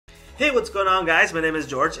Hey, what's going on, guys? My name is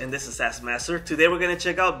George and this is SaaS Master. Today we're going to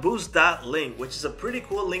check out Boost.Link, which is a pretty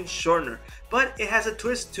cool link shortener, but it has a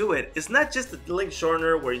twist to it. It's not just a link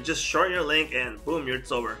shortener where you just shorten your link and boom,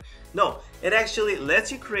 it's over. No, it actually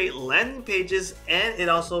lets you create landing pages, and it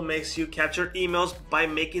also makes you capture emails by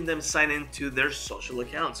making them sign into their social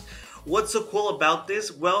accounts. What's so cool about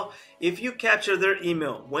this? Well, if you capture their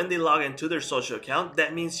email when they log into their social account,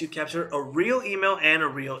 that means you capture a real email and a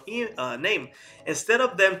real name. Instead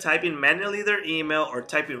of them typing manually their email or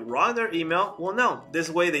typing wrong their email, well, no. This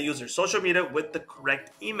way they use their social media with the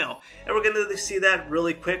correct email. And we're going to see that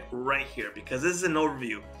really quick right here because this is an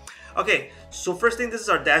overview. Okay, so first thing, this is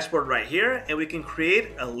our dashboard right here, and we can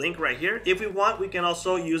create a link right here. If we want, we can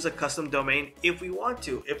also use a custom domain if we want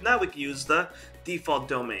to. If not, we can use the default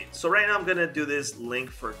domain. So right now I'm gonna do this link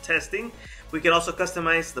for testing. We can also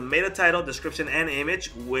customize the meta title, description, and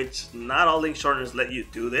image, which not all link shorteners let you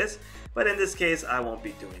do this, but in this case, I won't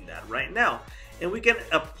be doing that right now. And we can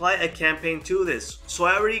apply a campaign to this. So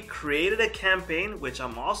I already created a campaign, which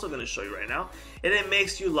I'm also going to show you right now, and it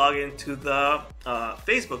makes you log into the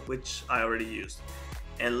Facebook, which I already used.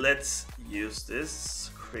 And let's use this,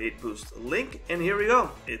 create Boost link, and here we go.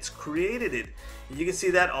 It's created it. And you can see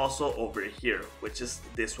that also over here, which is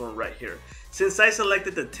this one right here. Since I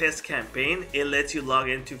selected the test campaign, it lets you log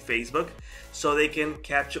into Facebook, so we can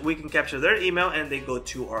capture their email and they go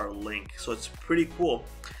to our link. So it's pretty cool.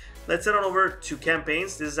 Let's head on over to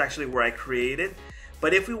campaigns. This is actually where I created.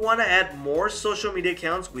 But if we want to add more social media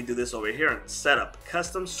accounts, we do this over here. Setup,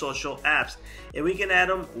 custom social apps. And we can add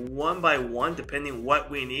them one by one depending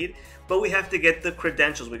what we need. But we have to get the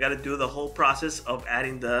credentials. We got to do the whole process of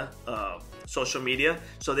adding the social media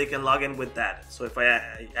so they can log in with that. So if I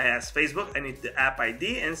ask Facebook, I need the app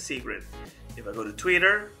ID and secret. If I go to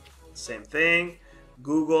Twitter, same thing.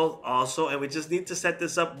 Google also, and we just need to set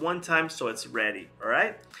this up one time so it's ready. All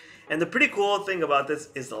right. And the pretty cool thing about this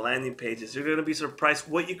is the landing pages. You're going to be surprised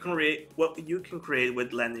what you can create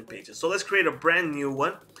with landing pages. So let's create a brand new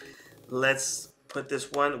one. Let's put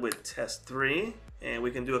this one with test 3, and we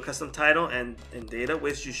can do a custom title and data,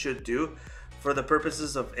 which you should do for the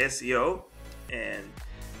purposes of SEO. And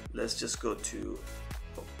let's just go to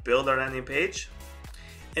build our landing page.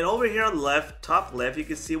 And over here on the left, top left, you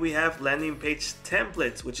can see we have landing page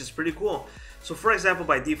templates, which is pretty cool. So for example,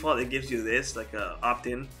 by default, it gives you this, like a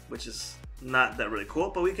opt-in, which is not that really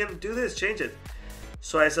cool, but we can do this, change it.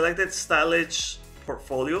 So I selected stylish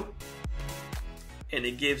portfolio, and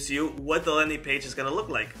it gives you what the landing page is gonna look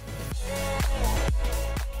like.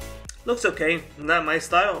 Looks okay, not my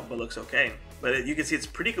style, but looks okay. But you can see it's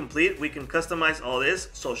pretty complete. We can customize all this,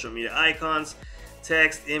 social media icons,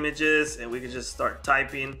 text, images, and we can just start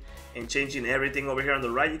typing and changing everything. Over here on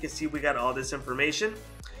the right, you can see we got all this information.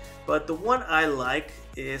 But the one I like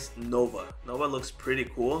is Nova. Nova looks pretty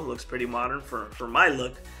cool, looks pretty modern for my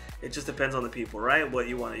look. It just depends on the people, right? What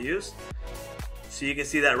you want to use. So you can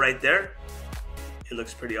see that right there. It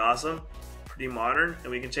looks pretty awesome, pretty modern.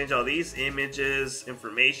 And we can change all these images,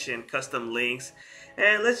 information, custom links.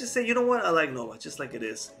 And let's just say, you know what? I like Nova just like it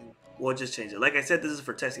is. We'll just change it. Like I said, this is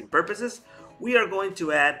for testing purposes. We are going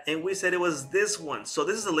to add, and we said it was this one. So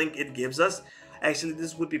this is the link it gives us. Actually,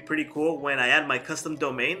 this would be pretty cool. When I add my custom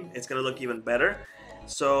domain, it's gonna look even better.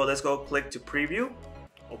 So let's go click to preview,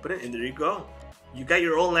 open it, and there you go. You got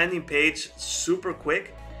your own landing page, super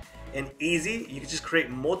quick and easy. You can just create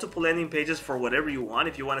multiple landing pages for whatever you want.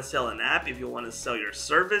 If you want to sell an app, if you want to sell your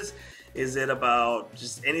service, is it about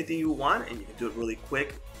just anything you want, and you can do it really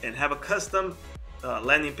quick and have a custom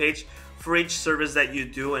landing page for each service that you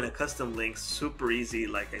do, and a custom link, super easy,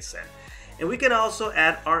 like I said. And we can also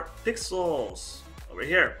add our pixels over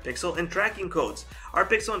here, pixel and tracking codes. Our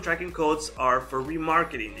pixel and tracking codes are for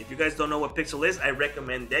remarketing. If you guys don't know what pixel is, I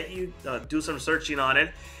recommend that you do some searching on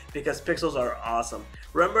it, because pixels are awesome.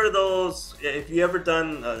 Remember those, if you ever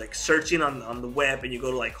done like searching on the web, and you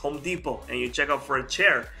go to like Home Depot and you check out for a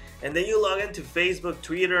chair, and then you log into Facebook,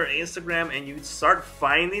 Twitter, Instagram, and you start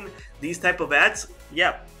finding these type of ads,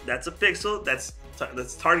 yeah, that's a pixel, that's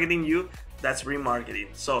targeting you, that's remarketing.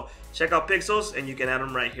 So check out pixels, and you can add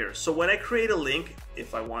them right here. So when I create a link,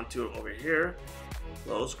 if I want to, over here,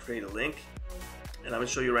 close, create a link, and I'm gonna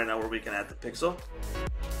show you right now where we can add the pixel.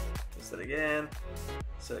 Test it again,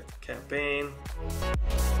 select campaign,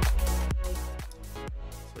 let's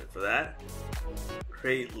wait for that,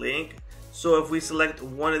 create link. So if we select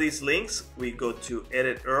one of these links, we go to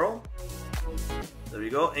edit URL. There we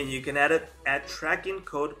go, and you can add tracking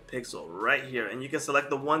code pixel right here, and you can select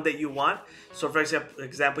the one that you want. So for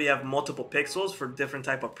example, you have multiple pixels for different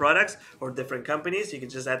type of products or different companies. You can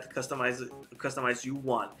just add the customize you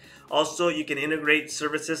want. Also, you can integrate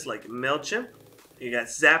services like MailChimp You got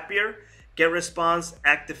Zapier, GetResponse,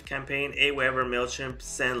 ActiveCampaign, Aweber, MailChimp,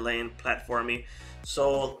 SendLane, Platformy.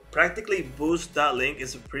 So practically Boost.Link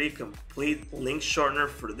is a pretty complete link shortener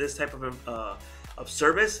for this type of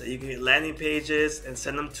service. You can get landing pages and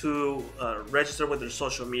send them to register with their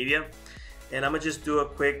social media. And I'm gonna just do a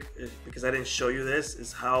quick, because I didn't show you this,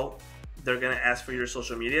 is how they're gonna ask for your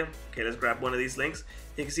social media. Okay, let's grab one of these links.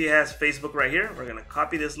 You can see it has Facebook right here. We're gonna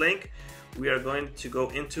copy this link. We are going to go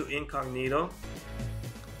into incognito.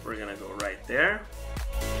 We're gonna go right there.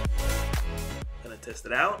 Gonna test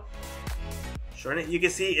it out. Shorten it. You can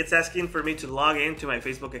see it's asking for me to log into my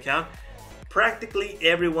Facebook account. Practically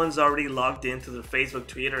everyone's already logged into their Facebook,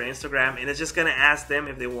 Twitter, Instagram, and it's just gonna ask them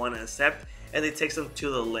if they want to accept, and it takes them to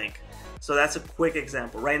the link. So that's a quick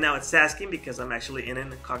example. Right now it's asking because I'm actually in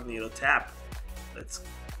an incognito tab. Let's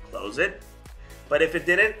close it. But if it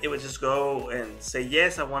didn't, it would just go and say,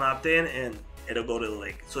 yes, I want to opt in, and it'll go to the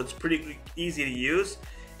link. So it's pretty easy to use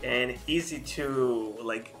and easy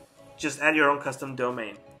to just add your own custom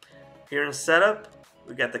domain. Here in setup,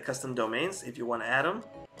 we got the custom domains if you want to add them.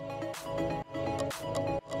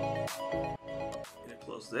 Gonna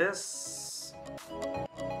close this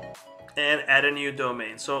and add a new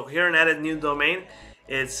domain. So here in add a new domain,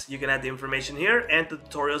 you can add the information here, and the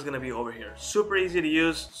tutorial is going to be over here. Super easy to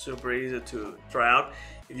use, super easy to try out.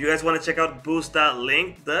 If you guys want to check out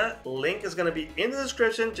Boost.Link, the link is going to be in the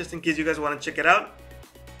description just in case you guys want to check it out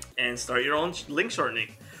and start your own link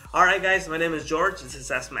shortening. Alright guys, my name is George, this is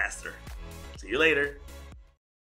SaaS Master. See you later.